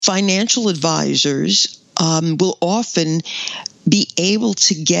financial advisors will often be able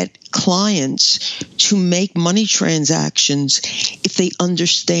to get clients to make money transactions if they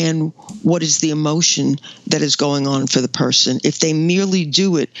understand what is the emotion that is going on for the person. If they merely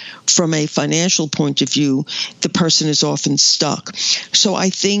do it from a financial point of view, the person is often stuck. So I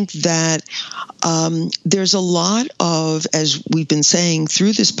think that there's a lot of, as we've been saying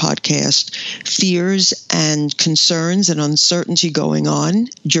through this podcast, fears and concerns and uncertainty going on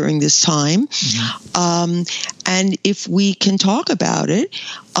during this time. Mm-hmm. And if we can talk about it,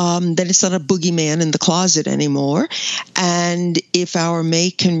 then it's not a boogeyman in the closet anymore. And if our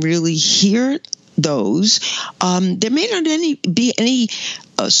mate can really hear those, there may not be any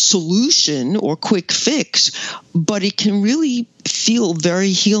solution or quick fix, but it can really feel very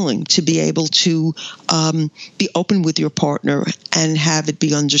healing to be able to be open with your partner and have it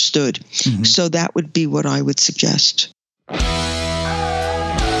be understood. Mm-hmm. So that would be what I would suggest.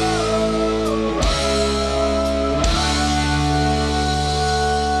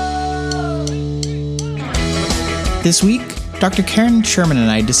 This week, Dr. Karen Sherman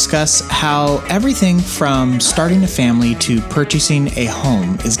and I discuss how everything from starting a family to purchasing a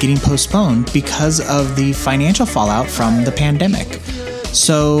home is getting postponed because of the financial fallout from the pandemic.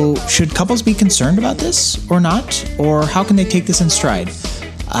 So, should couples be concerned about this or not? Or how can they take this in stride?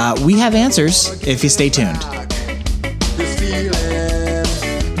 We have answers if you stay tuned.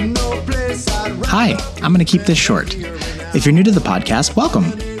 Hi, I'm going to keep this short. If you're new to the podcast,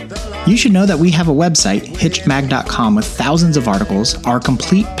 welcome. You should know that we have a website, hitchedmag.com, with thousands of articles, our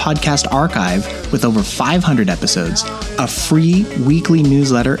complete podcast archive with over 500 episodes, a free weekly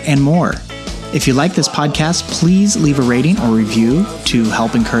newsletter, and more. If you like this podcast, please leave a rating or review to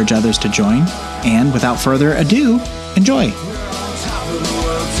help encourage others to join. And without further ado, enjoy.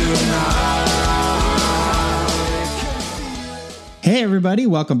 Hey everybody,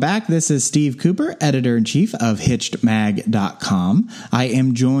 welcome back. This is Steve Cooper, editor-in-chief of hitchedmag.com. I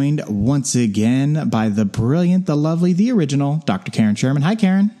am joined once again by the brilliant, the lovely, the original Dr. Karen Sherman. Hi,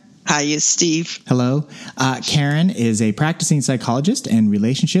 Karen. Hiya, Steve. Hello. Karen is a practicing psychologist in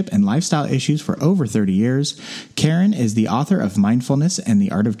relationship and lifestyle issues for over 30 years. Karen is the author of Mindfulness and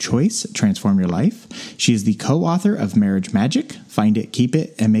the Art of Choice, Transform Your Life. She is the co-author of Marriage Magic, Find It, Keep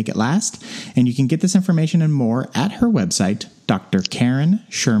It, and Make It Last. And you can get this information and more at her website,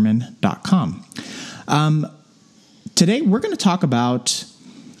 drkarensherman.com. Today, we're going to talk about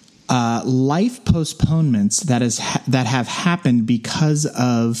life postponements that have happened because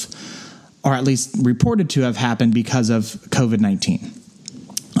of, or at least reported to have happened because of COVID-19.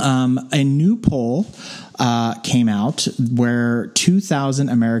 A new poll came out where 2,000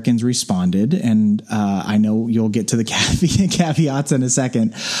 Americans responded, and I know you'll get to the caveats in a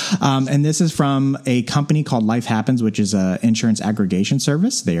second. And this is from a company called Life Happens, which is an insurance aggregation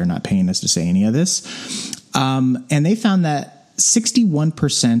service. They are not paying us to say any of this. And they found that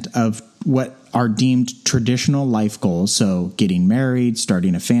 61% of what are deemed traditional life goals, so getting married,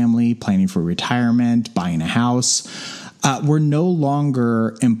 starting a family, planning for retirement, buying a house, were no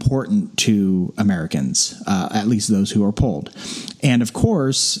longer important to Americans, at least those who are polled. And of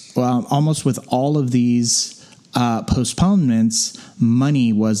course, almost with all of these postponements,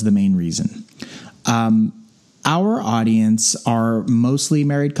 money was the main reason. Our audience are mostly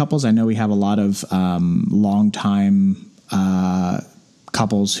married couples. I know we have a lot of long-time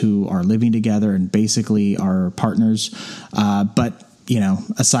couples who are living together and basically are partners. But, you know,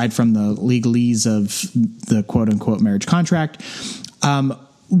 aside from the legalese of the quote unquote marriage contract,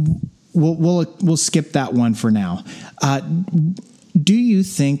 we'll skip that one for now. Do you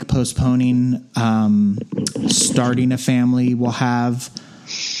think postponing starting a family will have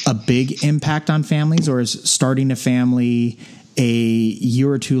a big impact on families, or is starting a family a year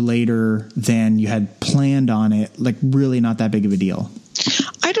or two later than you had planned on it, like really not that big of a deal?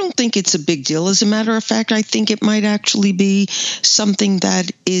 I don't think it's a big deal. As a matter of fact, I think it might actually be something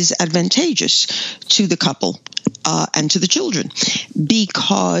that is advantageous to the couple and to the children,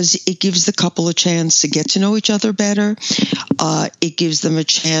 because it gives the couple a chance to get to know each other better. It gives them a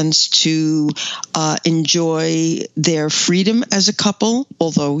chance to enjoy their freedom as a couple,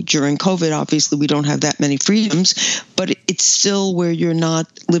 although during COVID, obviously, we don't have that many freedoms, but it's still where you're not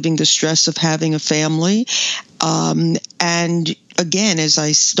living the stress of having a family. And again, as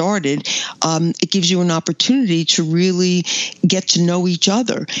I started, it gives you an opportunity to really get to know each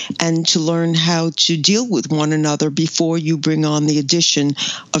other and to learn how to deal with one another before you bring on the addition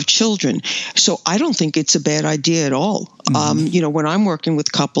of children. So I don't think it's a bad idea at all. Mm-hmm. When I'm working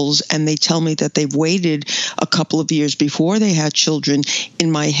with couples and they tell me that they've waited a couple of years before they had children,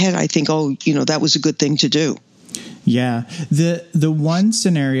 in my head, I think, that was a good thing to do. Yeah. The one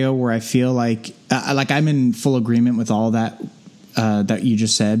scenario where I feel like I'm in full agreement with all that you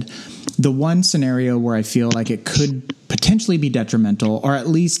just said. The one scenario where I feel like it could potentially be detrimental, or at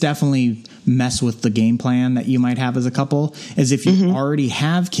least definitely mess with the game plan that you might have as a couple, is if you already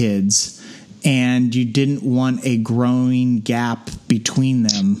have kids and you didn't want a growing gap between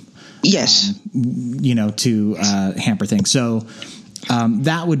them. Yes. To hamper things. So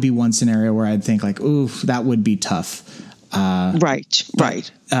that would be one scenario where I'd think like, ooh, that would be tough. Right.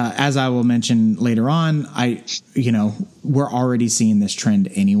 As I will mention later on, we're already seeing this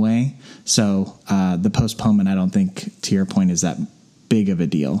trend anyway. So the postponement, I don't think, to your point, is that big of a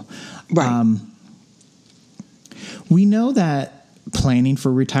deal. Right. We know that planning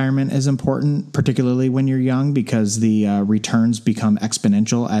for retirement is important, particularly when you're young, because the returns become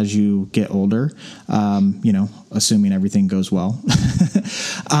exponential as you get older, assuming everything goes well.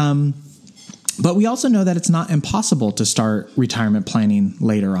 But we also know that it's not impossible to start retirement planning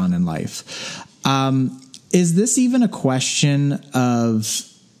later on in life. Is this even a question of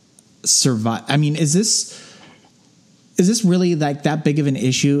survive? I mean, is this really like that big of an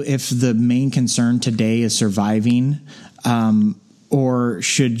issue if the main concern today is surviving? Or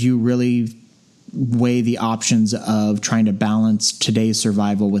should you really weigh the options of trying to balance today's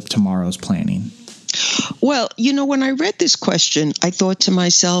survival with tomorrow's planning? Well, when I read this question, I thought to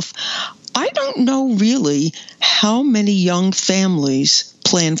myself, I don't know really how many young families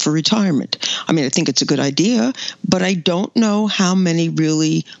plan for retirement. I mean, I think it's a good idea, but I don't know how many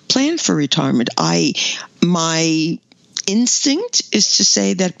really plan for retirement. My instinct is to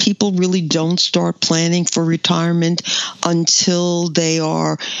say that people really don't start planning for retirement until they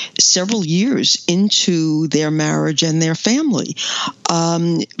are several years into their marriage and their family.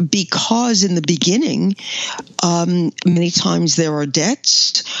 Because in the beginning, many times there are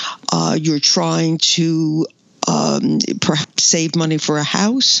debts. You're trying to perhaps save money for a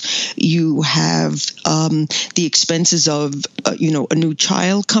house. You have the expenses of, a new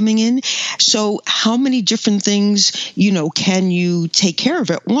child coming in. So how many different things, can you take care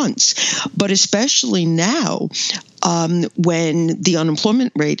of at once? But especially now, when the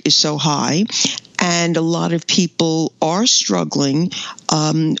unemployment rate is so high, and a lot of people are struggling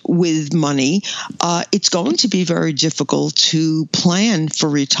with money, it's going to be very difficult to plan for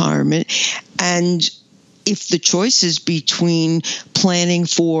retirement. And if the choice is between planning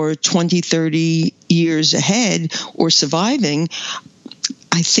for 20, 30 years ahead or surviving,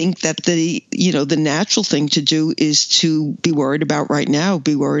 I think that the natural thing to do is to be worried about right now,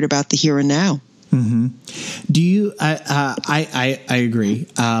 be worried about the here and now. Mm-hmm. Do you, I agree.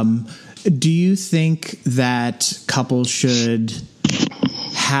 Do you think that couples should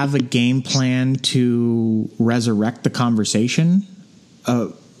have a game plan to resurrect the conversation?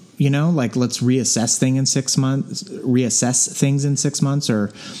 Like let's reassess things in 6 months,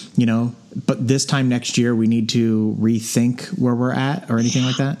 or, but this time next year we need to rethink where we're at or anything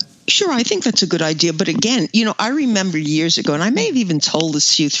like that? Sure, I think that's a good idea. But again, I remember years ago, and I may have even told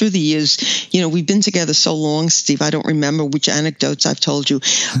this to you through the years, we've been together so long, Steve, I don't remember which anecdotes I've told you.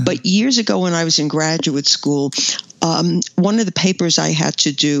 But years ago when I was in graduate school, one of the papers I had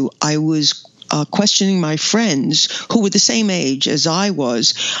to do, I was questioning my friends who were the same age as I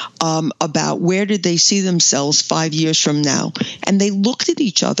was about where did they see themselves 5 years from now. And they looked at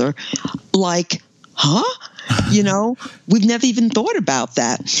each other like, huh? We've never even thought about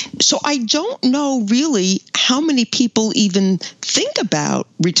that. So I don't know really how many people even think about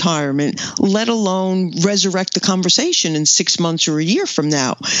retirement, let alone resurrect the conversation in 6 months or a year from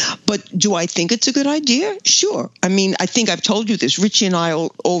now. But do I think it's a good idea? Sure. I mean, I think I've told you this. Richie and I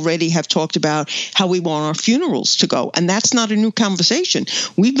already have talked about how we want our funerals to go. And that's not a new conversation.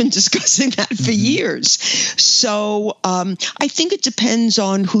 We've been discussing that for years. So I think it depends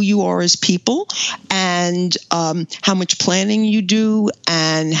on who you are as people and how much planning you do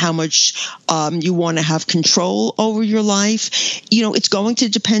and how much you want to have control over your life. It's going to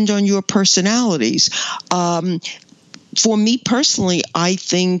depend on your personalities. For me personally, I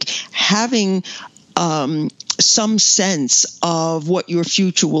think having some sense of what your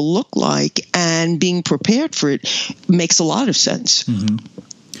future will look like and being prepared for it makes a lot of sense.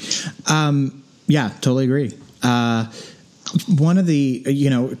 Mm-hmm. Yeah, totally agree. One of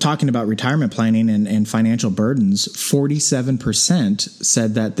the, talking about retirement planning and financial burdens, 47%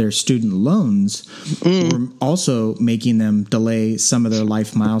 said that their student loans were also making them delay some of their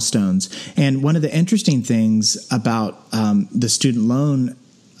life milestones. And one of the interesting things about the student loan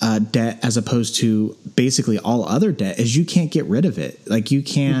debt as opposed to basically all other debt is you can't get rid of it. Like you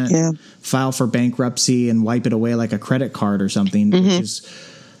can't file for bankruptcy and wipe it away like a credit card or something, which is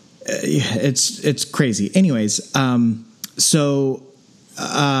It's crazy. Anyways, one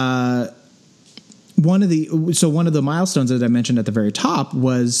of the milestones that I mentioned at the very top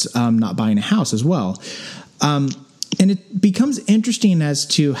was not buying a house as well. And it becomes interesting as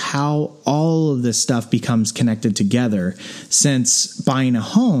to how all of this stuff becomes connected together, since buying a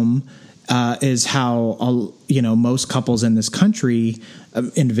home is how, most couples in this country,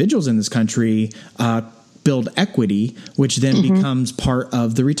 individuals in this country, build equity, which then becomes part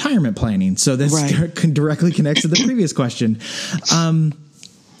of the retirement planning. So this directly connects to the previous question.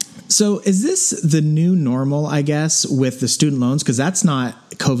 So is this the new normal, I guess, with the student loans? Because that's not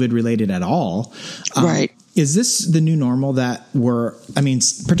COVID related at all. Right. Is this the new normal that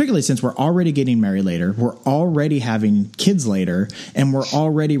particularly since we're already getting married later, we're already having kids later, and we're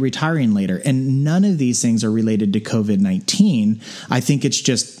already retiring later, and none of these things are related to COVID-19. I think it's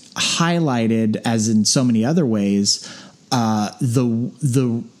just highlighted, as in so many other ways,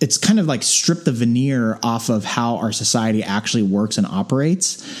 it's kind of like stripped the veneer off of how our society actually works and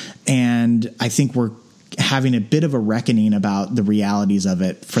operates. And I think we're having a bit of a reckoning about the realities of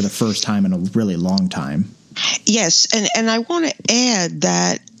it for the first time in a really long time. Yes. And I want to add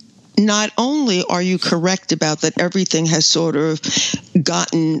that not only are you correct about that everything has sort of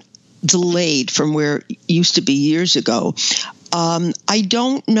gotten delayed from where it used to be years ago, I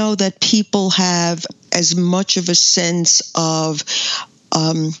don't know that people have as much of a sense of,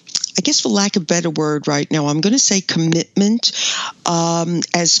 I guess for lack of a better word right now, I'm going to say commitment,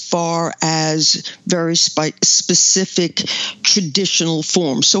 as far as very specific traditional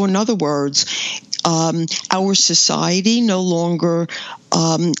forms. So in other words, our society no longer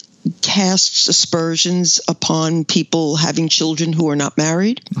casts aspersions upon people having children who are not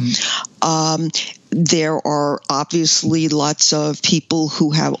married. There are obviously lots of people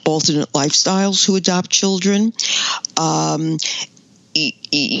who have alternate lifestyles who adopt children. We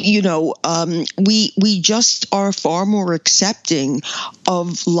just are far more accepting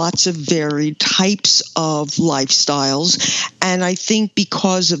of lots of varied types of lifestyles. And I think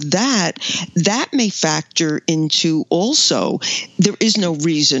because of that may factor into also, there is no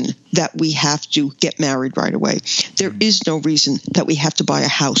reason that we have to get married right away. There is no reason that we have to buy a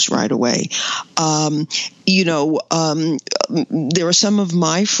house right away. There are some of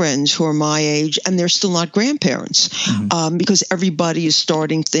my friends who are my age and they're still not grandparents, because everybody is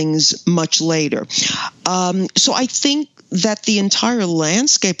starting things much later. So I think that the entire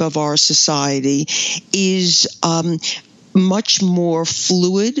landscape of our society is much more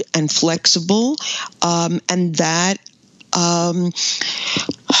fluid and flexible, and that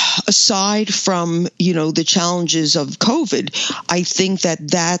aside from, the challenges of COVID, I think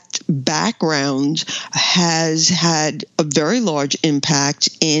that background has had a very large impact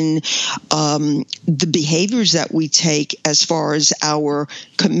in the behaviors that we take as far as our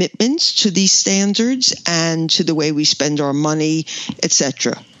commitments to these standards and to the way we spend our money,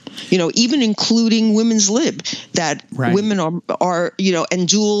 etc. Even including women's lib, that women are, and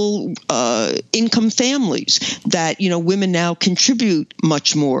dual income families, that, women now contribute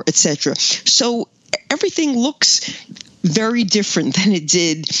much more, etc. So everything looks very different than it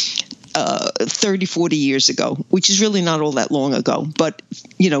did 30, 40 years ago, which is really not all that long ago, but,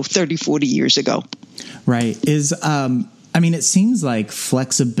 30, 40 years ago. Right. It seems like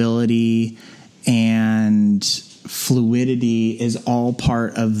flexibility and fluidity is all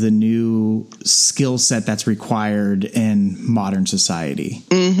part of the new skill set that's required in modern society.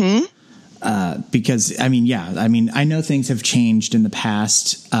 Because, I know things have changed in the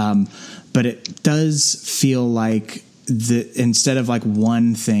past, but it does feel like instead of like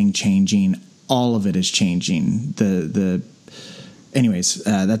one thing changing, all of it is changing. Anyways,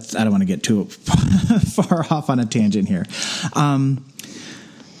 I don't want to get too far off on a tangent here.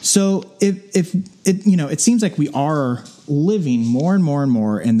 So if it seems like we are living more and more and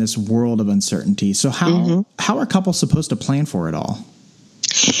more in this world of uncertainty. So how are couples supposed to plan for it all?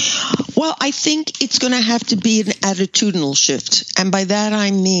 Well, I think it's going to have to be an attitudinal shift. And by that,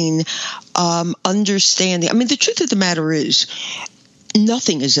 I mean understanding. The truth of the matter is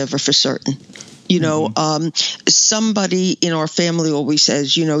nothing is ever for certain. Somebody in our family always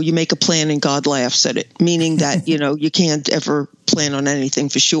says, you make a plan and God laughs at it, meaning that, you can't ever plan on anything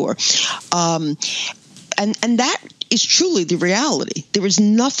for sure. And that is truly the reality. There is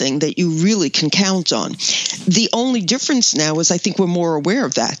nothing that you really can count on. The only difference now is I think we're more aware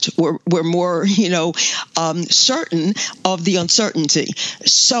of that. We're more, certain of the uncertainty.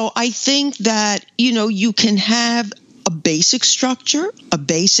 So I think that, you can have a basic structure, a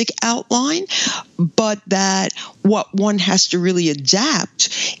basic outline, but that what one has to really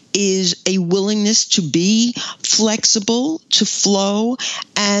adapt is a willingness to be flexible, to flow,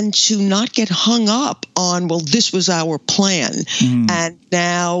 and to not get hung up on, well, this was our plan. And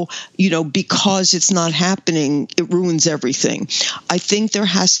now, because it's not happening, it ruins everything. I think there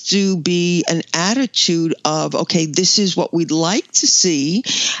has to be an attitude of, okay, this is what we'd like to see,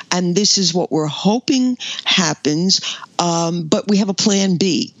 and this is what we're hoping happens, but we have a plan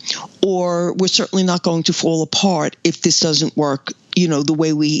B, or we're certainly not going to fall apart if this doesn't work, the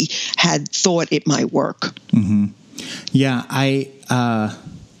way we had thought it might work. Mm-hmm. Yeah,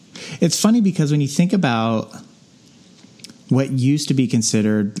 it's funny because when you think about what used to be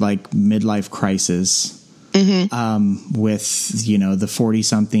considered like midlife crisis, with, the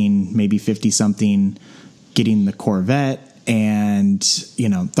 40-something, maybe 50-something getting the Corvette and,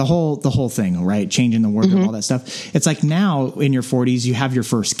 the whole thing, right? Changing the wardrobe, all that stuff. It's like now in your 40s, you have your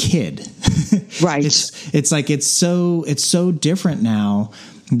first kid. Right. It's like, it's so different now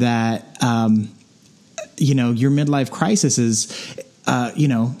that, your midlife crisis is,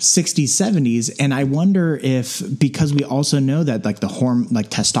 60s, 70s. And I wonder if, because we also know that like like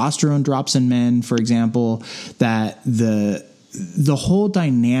testosterone drops in men, for example, that the whole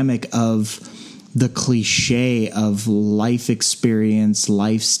dynamic of the cliche of life experience,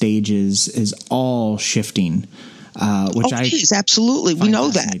 life stages is all shifting, which absolutely. We know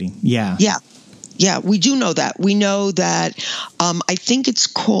that. Yeah. Yeah. Yeah, we do know that. We know that, I think it's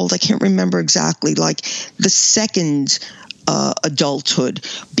called, I can't remember exactly, like the second adulthood,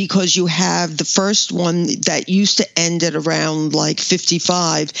 because you have the first one that used to end at around like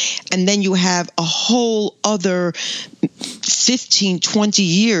 55, and then you have a whole other 15, 20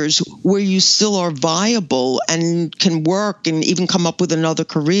 years where you still are viable and can work and even come up with another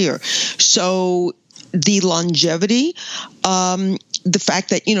career. So the longevity, the fact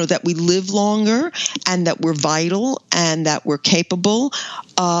that, that we live longer and that we're vital and that we're capable,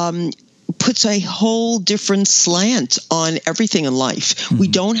 puts a whole different slant on everything in life. We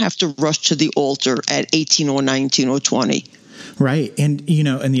don't have to rush to the altar at 18 or 19 or 20. Right. And,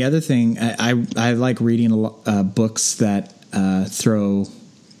 and the other thing, I like reading books that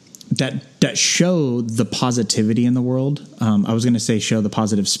that show the positivity in the world. I was going to say show the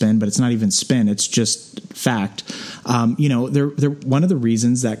positive spin, but it's not even spin. It's just fact. They're one of the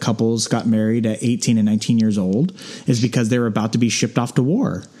reasons that couples got married at 18 and 19 years old is because they were about to be shipped off to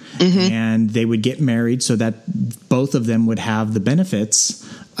war. And they would get married so that both of them would have the benefits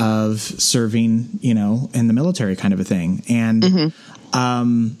of serving, in the military kind of a thing. And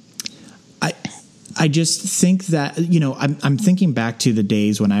I just think that, I'm thinking back to the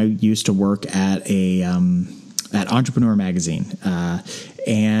days when I used to work at at Entrepreneur Magazine,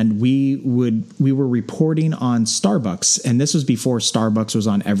 and we were reporting on Starbucks, and this was before Starbucks was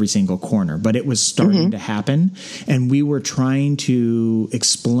on every single corner, but it was starting to happen, and we were trying to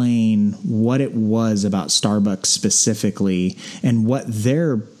explain what it was about Starbucks specifically and what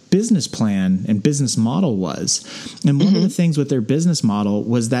their business plan and business model was. And one of the things with their business model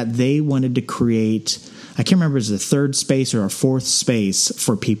was that they wanted to create, I can't remember if it was a third space or a fourth space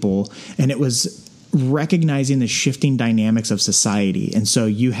for people, and it was recognizing the shifting dynamics of society. And so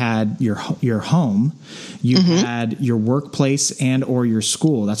you had your home, you had your workplace and or your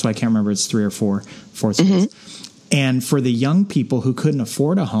school. That's why I can't remember, it's 3 or 4 fourth space. And for the young people who couldn't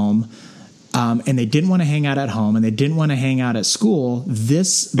afford a home, and they didn't want to hang out at home and they didn't want to hang out at school,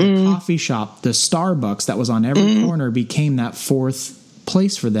 the coffee shop, the Starbucks that was on every corner became that fourth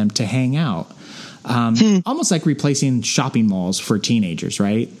place for them to hang out. Almost like replacing shopping malls for teenagers,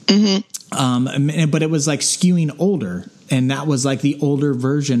 right? But it was like skewing older, and that was like the older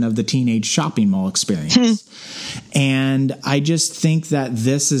version of the teenage shopping mall experience. And I just think that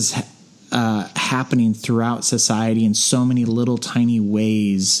this is happening throughout society in so many little tiny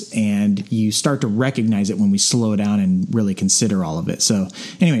ways, and you start to recognize it when we slow down and really consider all of it. So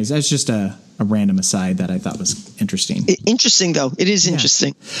anyways, that's just a random aside that I thought was interesting. Interesting, though. It is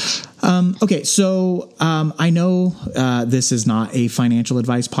interesting. Okay, so I know this is not a financial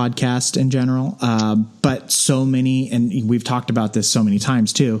advice podcast in general, but so many, and we've talked about this so many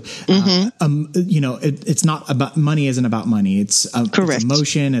times too. It's not about money. Isn't about money. It's correct. It's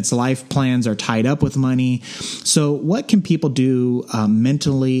emotion. Its life plans are tied up with money. So, what can people do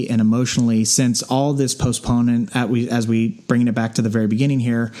mentally and emotionally since all this postponement? As we bring it back to the very beginning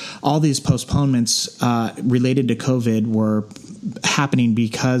here, all these postponements related to COVID were happening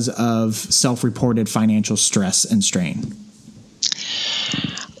because of self-reported financial stress and strain?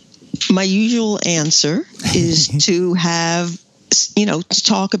 My usual answer is to have to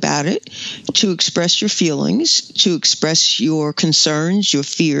talk about it, to express your feelings, to express your concerns, your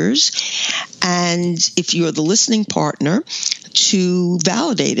fears, and if you're the listening partner, to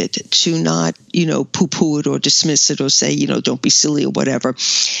validate it, to not, poo-poo it or dismiss it or say, don't be silly or whatever.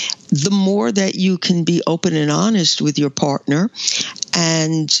 The more that you can be open and honest with your partner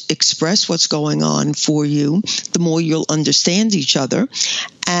and express what's going on for you, the more you'll understand each other.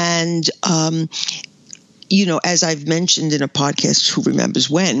 And, as I've mentioned in a podcast, who remembers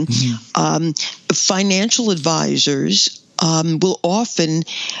when, financial advisors will often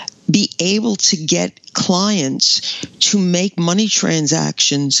be able to get clients to make money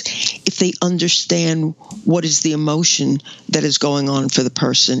transactions if they understand what is the emotion that is going on for the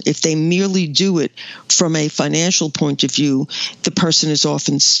person. If they merely do it from a financial point of view, the person is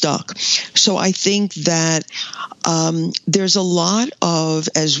often stuck. So I think that there's a lot of,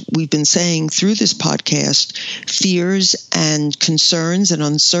 as we've been saying through this podcast, fears and concerns and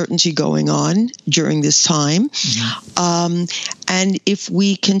uncertainty going on during this time. And if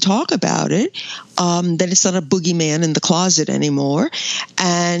we can talk about it, then it's not a boogeyman in the closet anymore.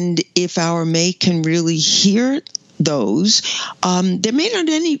 And if our mate can really hear those, there may not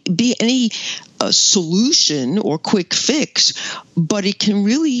be any solution or quick fix, but it can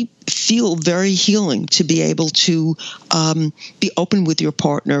really feel very healing to be able to be open with your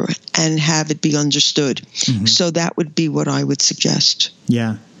partner and have it be understood. So that would be what I would suggest.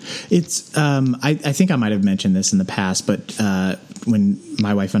 Yeah. It's I think I might have mentioned this in the past, but when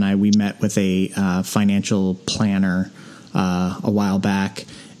my wife and we met with a financial planner a while back,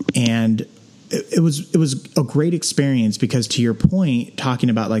 and it was a great experience because, to your point, talking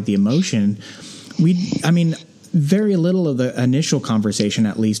about like the emotion, very little of the initial conversation,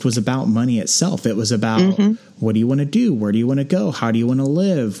 at least, was about money itself. It was about what do you want to do? Where do you want to go? How do you want to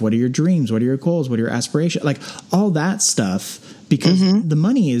live? What are your dreams? What are your goals? What are your aspirations? Like all that stuff, because the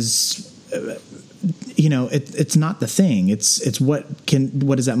money is, it's not the thing. It's what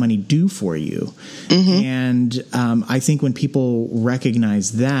does that money do for you? And I think when people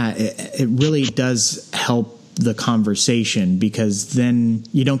recognize that, it really does help the conversation, because then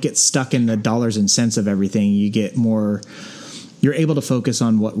you don't get stuck in the dollars and cents of everything. You're able to focus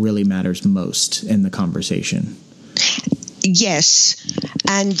on what really matters most in the conversation. Yes.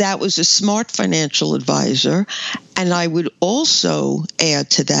 And that was a smart financial advisor. And I would also add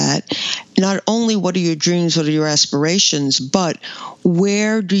to that, not only what are your dreams, what are your aspirations, but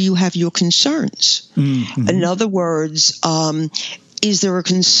where do you have your concerns? In other words, is there a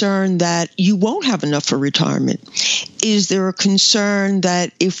concern that you won't have enough for retirement? Is there a concern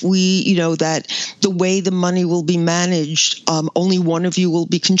that if that the way the money will be managed, only one of you will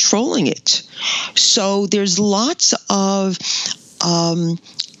be controlling it? So there's lots of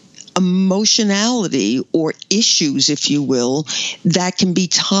emotionality or issues, if you will, that can be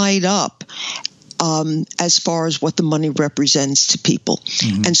tied up as far as what the money represents to people.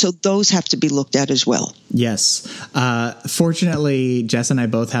 And so those have to be looked at as well. Yes. Fortunately, Jess and I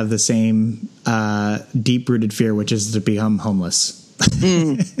both have the same deep-rooted fear, which is to become homeless.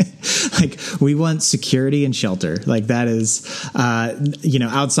 Like, we want security and shelter. Like, that is,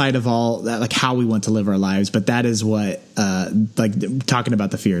 outside of all that, like how we want to live our lives. But that is what, talking about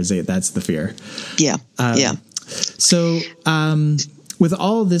the fears, that's the fear. Yeah. So, with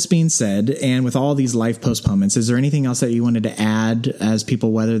all this being said, and with all these life postponements, is there anything else that you wanted to add as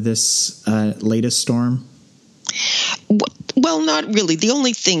people weather this latest storm? Well, not really. The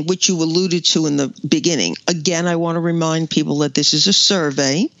only thing which you alluded to in the beginning, again, I want to remind people that this is a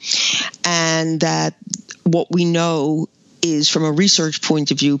survey, and that what we know is, from a research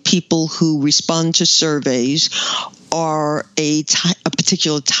point of view, people who respond to surveys are a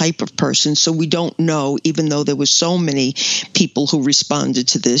particular type of person. So we don't know, even though there were so many people who responded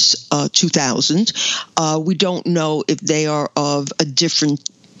to this, 2,000, we don't know if they are of a different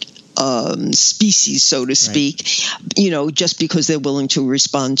species, so to speak, just because they're willing to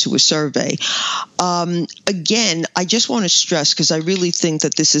respond to a survey. Again, I just want to stress, because I really think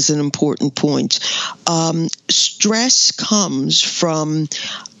that this is an important point. Stress comes from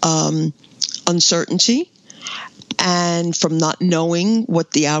uncertainty and from not knowing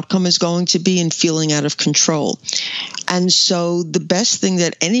what the outcome is going to be and feeling out of control. And so the best thing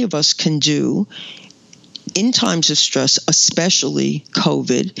that any of us can do in times of stress, especially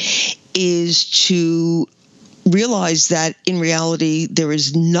COVID, is to realize that in reality, there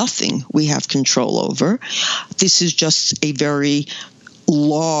is nothing we have control over. This is just a very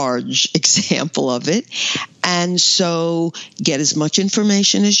large example of it. And so get as much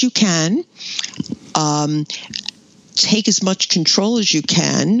information as you can. take as much control as you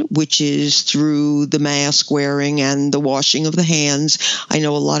can, which is through the mask wearing and the washing of the hands. I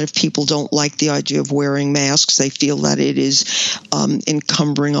know a lot of people don't like the idea of wearing masks. They feel that it is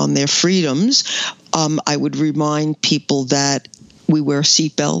encumbering on their freedoms. I would remind people that we wear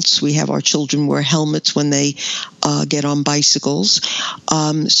seatbelts. We have our children wear helmets when they get on bicycles.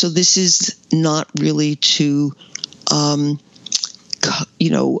 So this is not really to,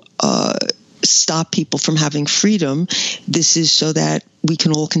 stop people from having freedom. This is so that we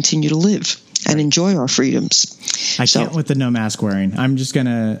can all continue to live and enjoy our freedoms. I can't with the no mask wearing. I'm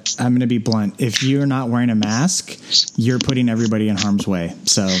gonna be blunt. If you're not wearing a mask, you're putting everybody in harm's way.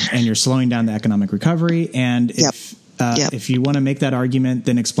 And you're slowing down the economic recovery. And if you want to make that argument,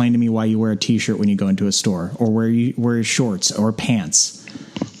 then explain to me why you wear a t-shirt when you go into a store, or wear shorts or pants.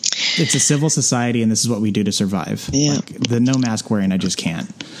 It's a civil society, and this is what we do to survive. Yeah. Like, the no mask wearing, I just can't.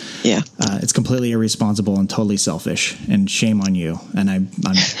 Yeah. It's completely irresponsible and totally selfish, and shame on you. And I'm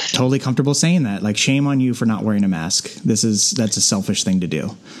totally comfortable saying that. Like, shame on you for not wearing a mask. That's a selfish thing to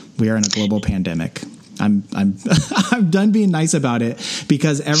do. We are in a global pandemic. I'm done being nice about it,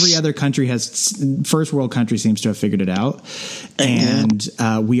 because every other country first world country seems to have figured it out. And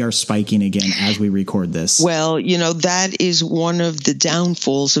we are spiking again as we record this. Well, that is one of the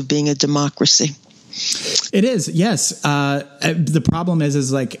downfalls of being a democracy. It is, yes. The problem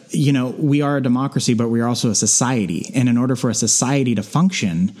is like, we are a democracy, but we are also a society. And in order for a society to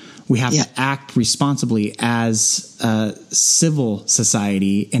function, we have to act responsibly as a civil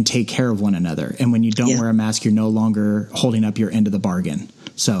society and take care of one another. And when you don't wear a mask, you're no longer holding up your end of the bargain.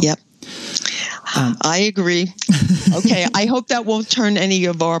 So, I agree. Okay. I hope that won't turn any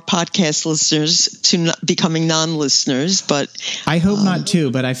of our podcast listeners to becoming non-listeners, but I hope not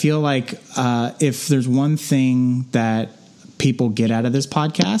too. But I feel like if there's one thing that people get out of this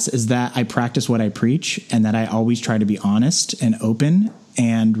podcast, is that I practice what I preach, and that I always try to be honest and open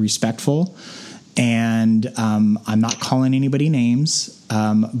and respectful. And I'm not calling anybody names,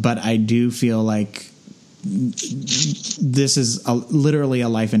 but I do feel like this is literally a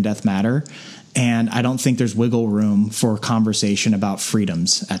life and death matter. And I don't think there's wiggle room for conversation about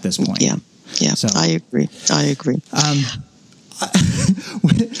freedoms at this point. Yeah. So, I agree.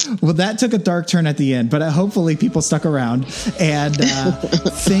 Well, that took a dark turn at the end, but hopefully people stuck around. And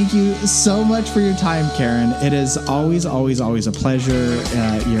thank you so much for your time, Karen. It is always, always, always a pleasure.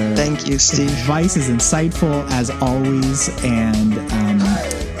 Thank you, Steve. Advice is insightful as always. And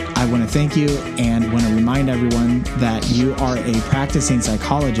I want to thank you, and want to remind everyone that you are a practicing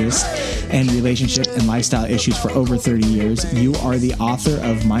psychologist and relationship and lifestyle issues for over 30 years. You are the author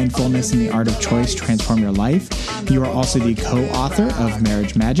of Mindfulness and the Art of Choice, Transform Your Life. You are also the co-author of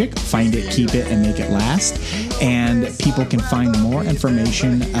Marriage Magic, Find It, Keep It, and Make It Last. And people can find more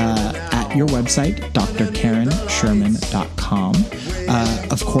information at your website, drkarensherman.com.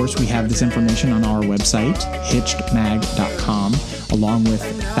 Of course, we have this information on our website, hitchedmag.com, along with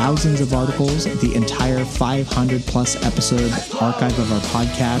thousands of articles, the entire 500 plus episode archive of our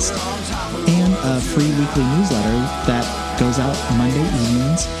podcast, and a free weekly newsletter that goes out Monday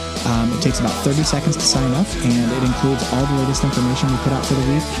evenings. It takes about 30 seconds to sign up, and it includes all the latest information we put out for the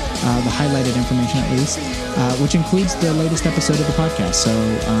week, the highlighted information at least, which includes the latest episode of the podcast. So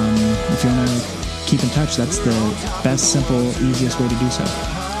if you want to keep in touch, that's the best, simple, easiest way to do so.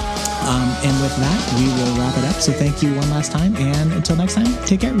 And with that, we will wrap it up. So thank you one last time. And until next time,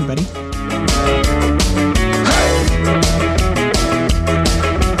 take care, everybody.